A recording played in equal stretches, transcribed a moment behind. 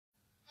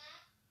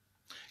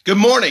Good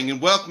morning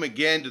and welcome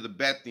again to the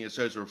Bethany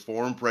Associate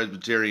Reformed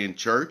Presbyterian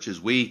Church as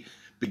we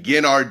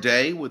begin our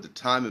day with a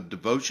time of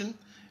devotion.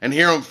 And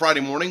here on Friday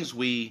mornings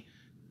we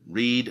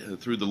read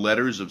through the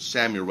letters of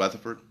Samuel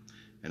Rutherford.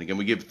 And again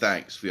we give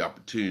thanks for the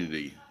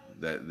opportunity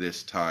that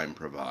this time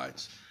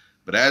provides.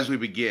 But as we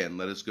begin,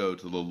 let us go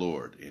to the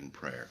Lord in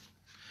prayer.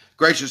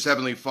 Gracious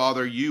Heavenly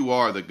Father, you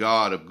are the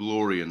God of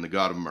glory and the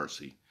God of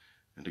mercy.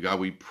 And to God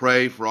we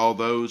pray for all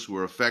those who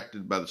were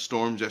affected by the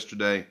storms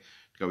yesterday.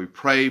 God, we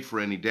pray for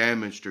any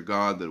damage, to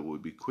God, that it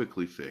would be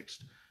quickly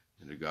fixed.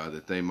 And to God,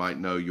 that they might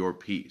know your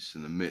peace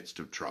in the midst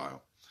of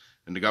trial.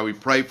 And to God, we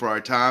pray for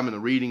our time in the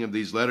reading of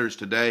these letters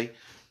today,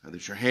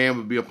 that your hand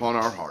would be upon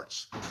our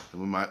hearts, that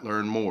we might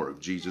learn more of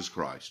Jesus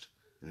Christ,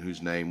 in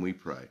whose name we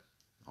pray.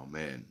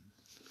 Amen.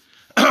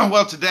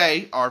 Well,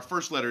 today, our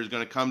first letter is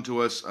going to come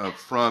to us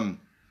from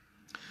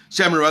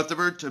Samuel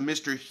Rutherford to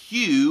Mr.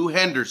 Hugh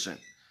Henderson.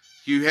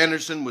 Hugh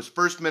Henderson was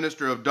first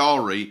minister of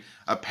Dalry,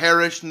 a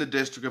parish in the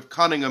district of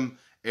Cunningham,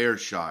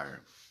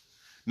 Ayrshire.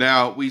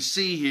 Now, we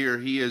see here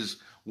he is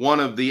one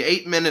of the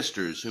 8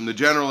 ministers whom the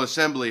General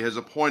Assembly has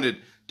appointed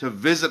to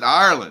visit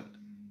Ireland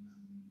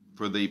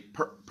for the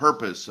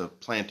purpose of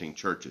planting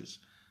churches.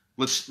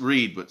 Let's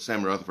read what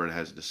Samuel Rutherford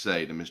has to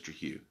say to Mr.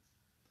 Hugh.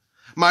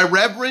 My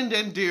reverend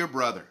and dear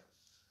brother,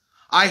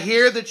 I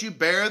hear that you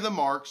bear the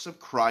marks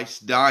of Christ's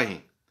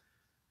dying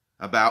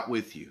about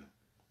with you,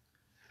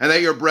 and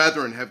that your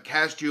brethren have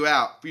cast you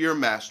out for your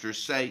master's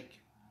sake.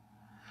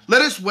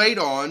 Let us wait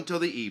on till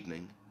the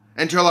evening,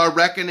 until our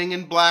reckoning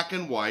in black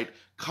and white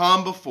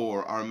come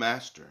before our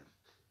master.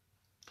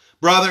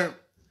 Brother,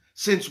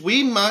 since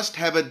we must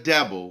have a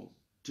devil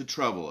to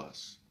trouble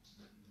us,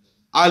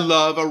 I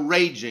love a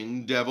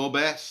raging devil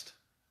best.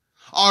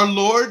 Our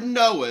Lord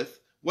knoweth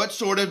what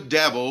sort of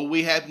devil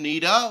we have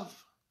need of.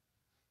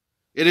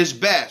 It is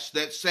best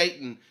that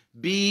Satan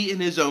be in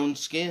his own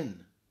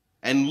skin,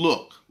 and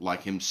look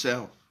like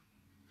himself.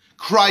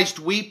 Christ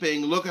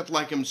weeping looketh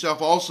like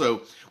himself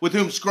also, with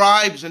whom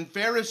scribes and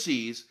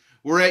Pharisees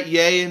were at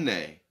yea and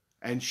nay,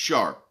 and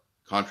sharp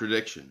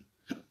contradiction.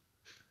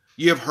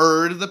 Ye have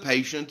heard of the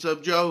patience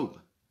of Job.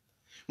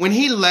 When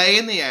he lay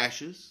in the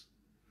ashes,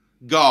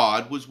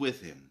 God was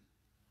with him,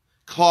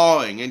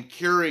 clawing and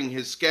curing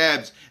his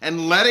scabs,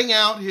 and letting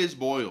out his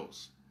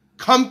boils,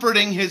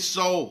 comforting his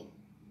soul.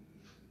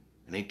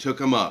 And he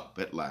took him up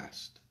at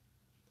last.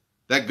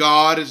 That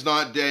God is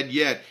not dead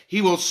yet,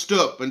 he will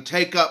stoop and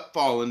take up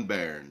fallen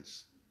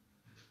bairns.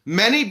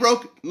 Many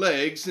broken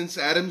legs since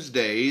Adam's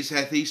days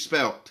hath he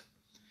spelt,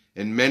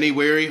 and many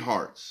weary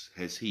hearts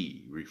has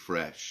he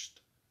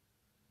refreshed.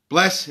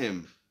 Bless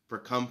him for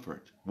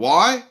comfort.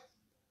 Why?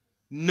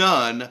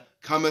 None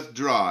cometh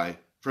dry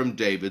from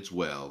David's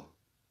well.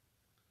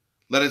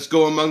 Let us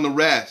go among the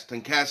rest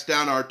and cast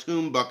down our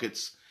tomb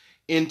buckets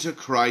into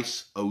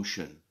Christ's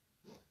ocean,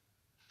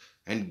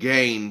 and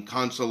gain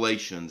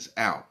consolations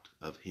out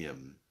of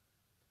him.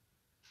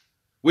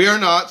 We are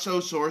not so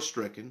sore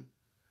stricken,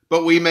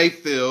 but we may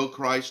fill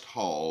Christ's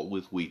hall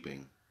with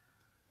weeping.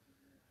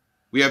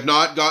 We have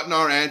not gotten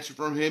our answer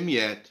from him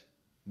yet,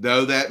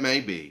 though that may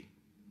be.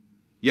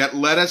 Yet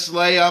let us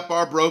lay up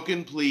our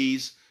broken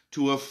pleas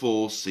to a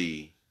full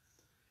sea,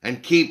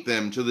 and keep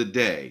them to the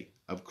day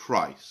of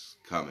Christ's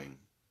coming.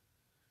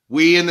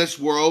 We in this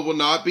world will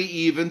not be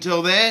even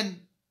till then.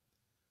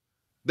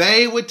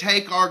 They would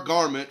take our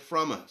garment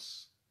from us.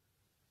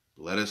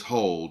 Let us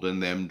hold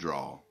and them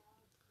draw.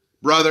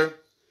 Brother,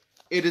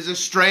 it is a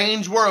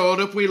strange world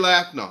if we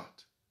laugh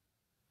not.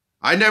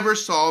 I never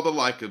saw the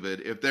like of it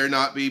if there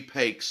not be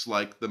pakes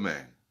like the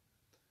man,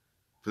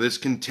 for this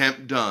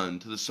contempt done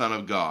to the Son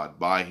of God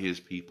by his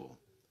people.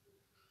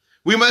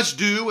 We must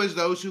do as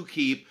those who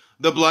keep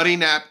the bloody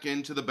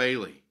napkin to the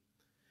bailey,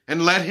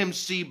 and let him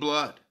see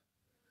blood.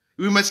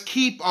 We must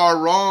keep our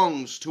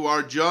wrongs to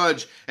our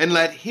judge, and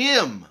let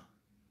him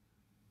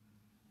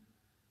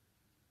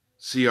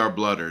see our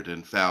bluttered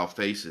and foul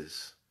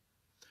faces.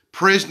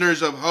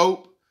 Prisoners of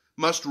hope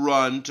must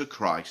run to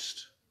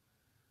Christ,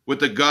 with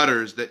the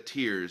gutters that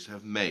tears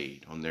have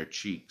made on their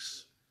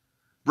cheeks.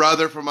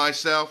 Brother, for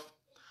myself,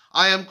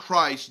 I am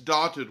Christ's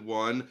dotted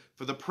one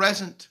for the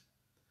present,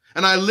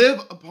 and I live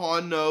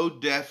upon no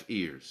deaf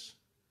ears,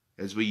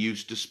 as we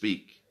used to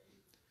speak.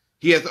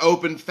 He hath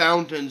opened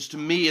fountains to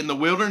me in the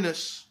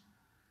wilderness.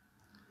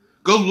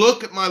 Go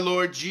look at my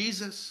Lord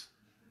Jesus.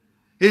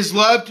 His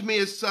love to me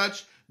is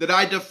such that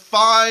I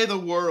defy the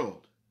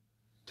world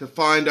to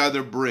find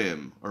either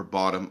brim or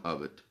bottom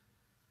of it.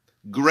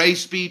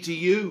 Grace be to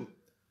you,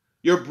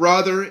 your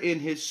brother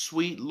in his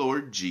sweet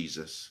Lord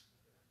Jesus.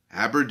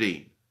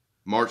 Aberdeen,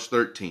 March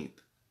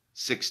 13th,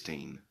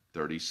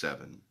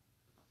 1637.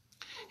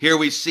 Here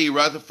we see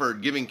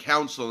Rutherford giving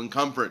counsel and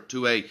comfort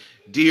to a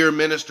dear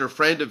minister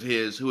friend of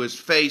his who has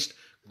faced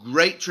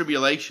great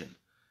tribulation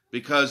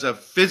because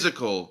of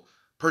physical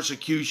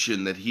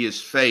persecution that he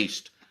has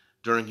faced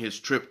during his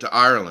trip to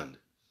Ireland.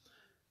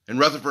 And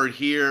Rutherford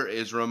here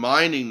is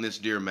reminding this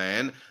dear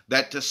man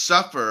that to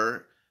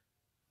suffer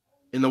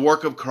in the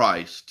work of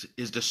Christ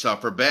is to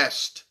suffer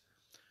best.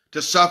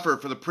 To suffer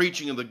for the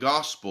preaching of the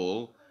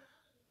gospel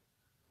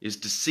is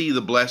to see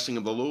the blessing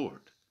of the Lord.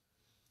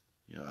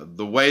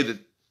 The way that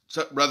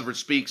Rutherford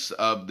speaks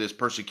of this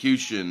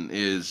persecution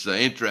is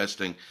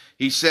interesting.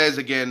 He says,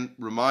 again,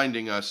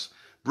 reminding us,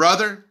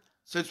 "Brother,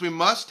 since we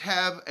must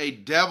have a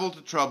devil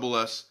to trouble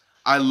us,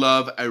 I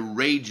love a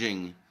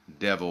raging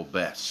devil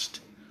best."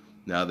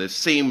 Now, this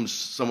seems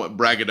somewhat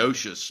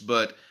braggadocious,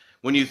 but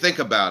when you think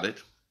about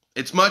it,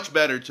 it's much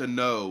better to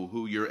know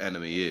who your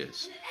enemy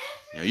is.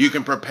 You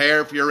can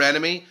prepare for your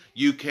enemy,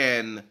 you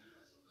can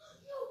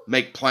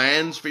make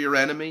plans for your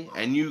enemy,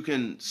 and you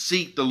can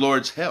seek the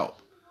Lord's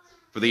help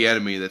for the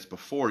enemy that's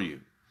before you.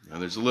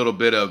 There's a little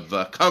bit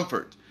of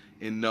comfort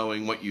in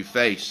knowing what you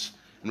face.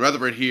 And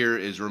Rutherford here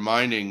is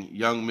reminding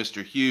young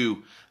Mr.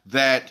 Hugh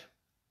that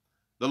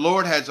the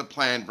Lord has a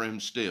plan for him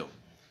still,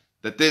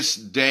 that this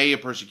day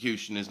of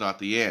persecution is not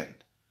the end,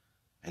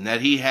 and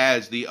that he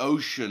has the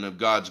ocean of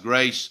God's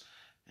grace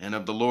and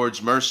of the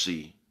Lord's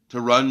mercy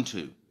to run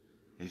to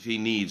if he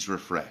needs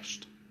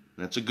refreshed.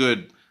 And that's a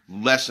good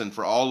lesson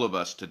for all of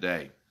us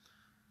today,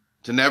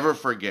 to never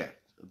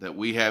forget that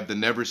we have the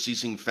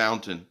never-ceasing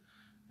fountain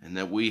and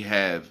that we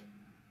have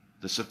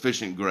the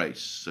sufficient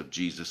grace of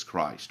Jesus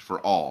Christ for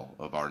all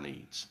of our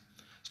needs.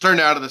 Let's turn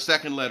now to the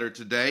second letter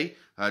today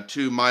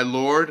to my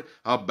Lord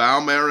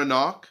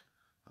Balmerinoch.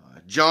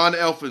 John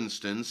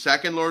Elphinston,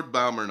 second Lord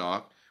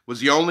Balmerinoch, was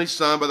the only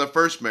son by the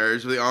first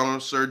marriage of the Honorable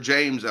Sir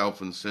James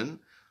Elphinston,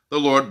 the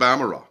Lord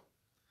Balmerinoch.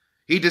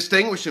 He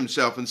distinguished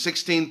himself in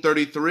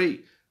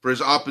 1633 for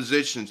his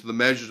opposition to the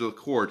measures of the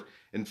court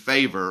in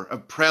favor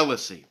of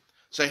prelacy.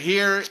 So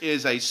here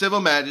is a civil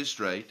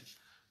magistrate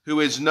who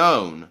is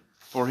known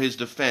for his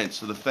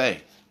defense of the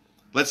faith.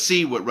 Let's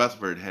see what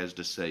Rutherford has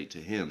to say to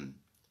him.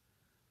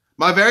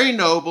 "My very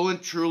noble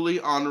and truly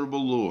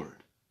honorable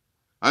Lord,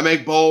 I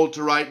make bold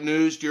to write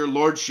news to your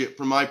lordship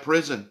from my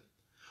prison,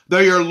 though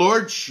your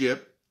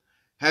lordship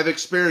have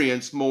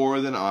experienced more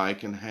than I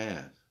can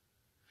have.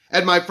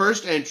 At my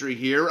first entry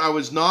here, I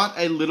was not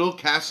a little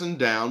cast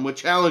down with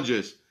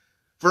challenges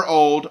for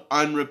old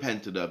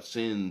unrepented of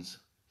sins,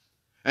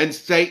 and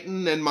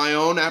Satan and my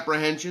own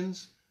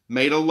apprehensions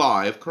made a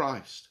lie of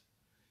Christ,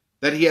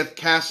 that he hath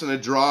cast in a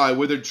dry,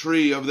 withered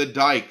tree over the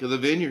dike of the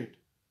vineyard.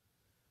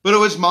 But it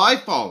was my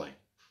folly.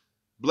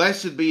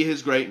 Blessed be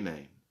his great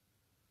name.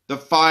 The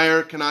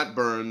fire cannot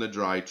burn the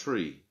dry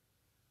tree.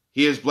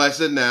 He is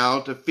blessed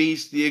now to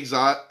feast the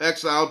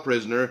exiled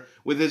prisoner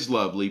with his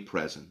lovely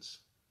presence.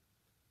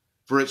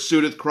 For it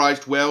suiteth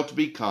Christ well to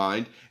be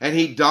kind, and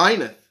he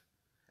dineth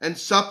and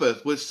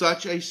suppeth with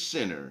such a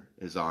sinner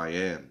as I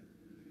am.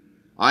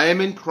 I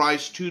am in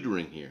Christ's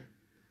tutoring here.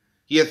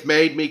 He hath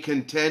made me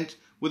content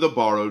with a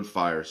borrowed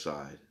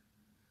fireside,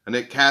 and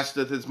it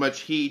casteth as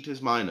much heat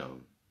as mine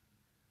own.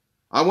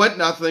 I want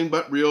nothing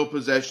but real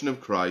possession of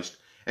Christ,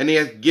 and he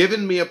hath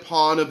given me a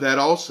pawn of that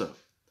also,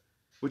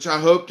 which I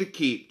hope to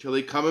keep till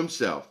he come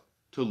himself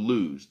to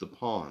lose the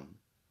pawn.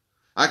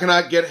 I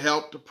cannot get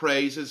help to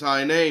praise his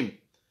high name.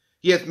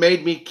 He hath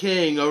made me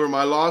king over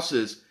my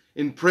losses,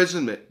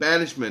 imprisonment,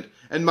 banishment,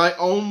 and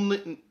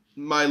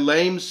my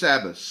lame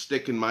Sabbaths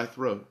stick in my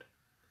throat.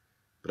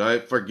 But I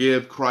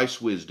forgive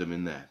Christ's wisdom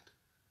in that.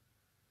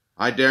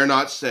 I dare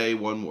not say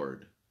one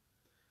word.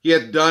 He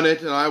hath done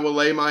it, and I will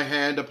lay my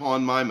hand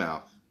upon my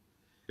mouth.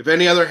 If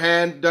any other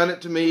hand done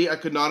it to me, I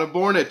could not have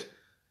borne it.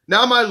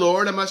 Now, my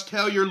lord, I must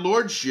tell your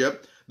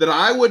lordship that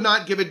I would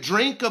not give a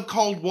drink of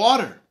cold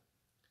water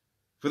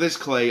for this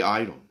clay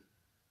idol,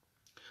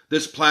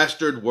 this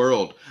plastered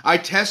world. I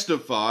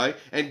testify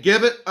and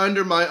give it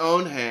under my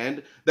own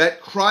hand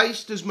that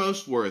Christ is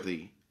most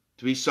worthy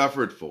to be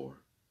suffered for.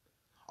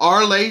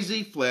 Our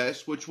lazy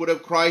flesh, which would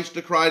have Christ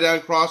to cry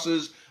down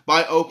crosses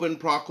by open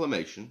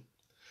proclamation,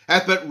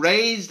 hath but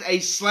raised a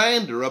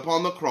slander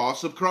upon the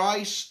cross of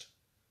Christ.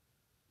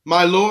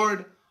 My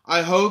Lord,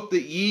 I hope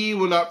that ye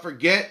will not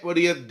forget what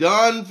he hath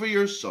done for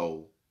your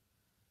soul.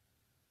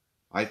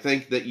 I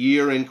think that ye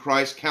are in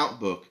Christ's count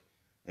book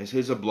as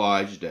his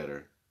obliged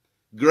debtor.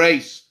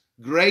 Grace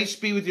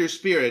be with your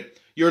spirit,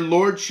 your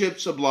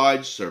lordship's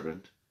obliged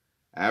servant.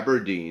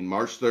 Aberdeen,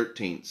 March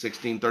 13th,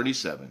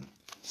 1637,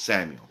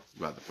 Samuel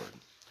Rutherford.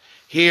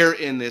 Here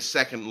in this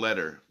second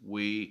letter,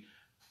 we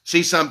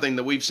see something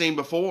that we've seen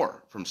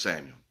before from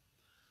Samuel.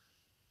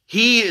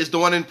 He is the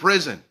one in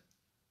prison,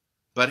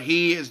 but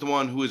he is the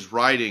one who is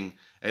writing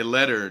a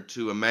letter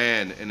to a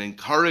man and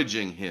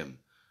encouraging him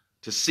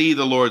to see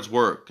the Lord's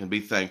work and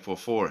be thankful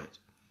for it.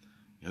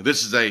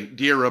 This is a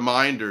dear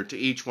reminder to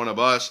each one of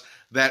us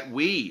that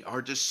we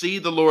are to see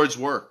the Lord's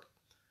work.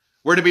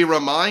 We're to be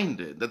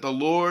reminded that the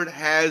Lord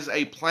has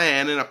a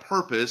plan and a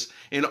purpose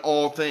in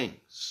all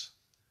things,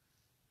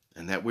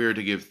 and that we're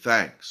to give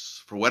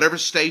thanks for whatever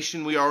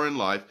station we are in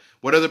life,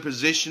 whatever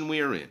position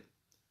we are in,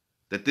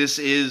 that this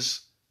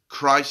is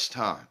Christ's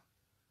time,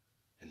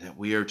 and that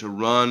we are to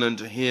run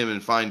unto him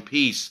and find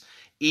peace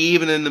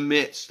even in the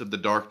midst of the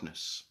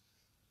darkness.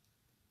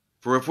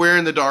 For if we're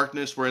in the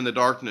darkness, we're in the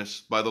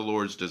darkness by the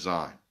Lord's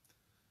design.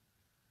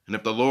 And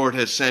if the Lord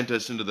has sent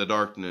us into the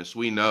darkness,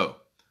 we know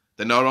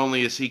that not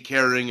only is he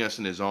carrying us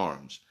in his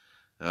arms,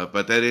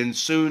 but that in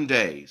soon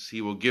days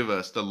he will give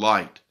us the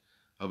light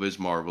of his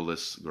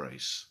marvelous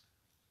grace.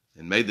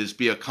 And may this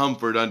be a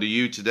comfort unto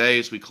you today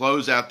as we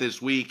close out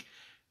this week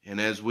and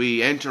as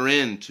we enter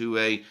into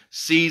a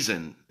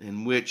season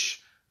in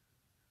which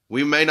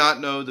we may not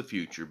know the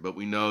future, but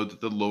we know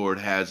that the Lord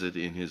has it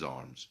in his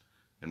arms.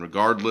 And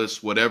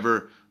regardless,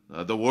 whatever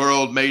the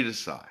world may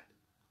decide,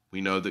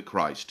 we know that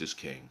Christ is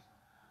King.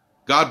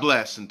 God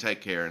bless and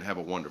take care and have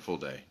a wonderful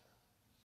day.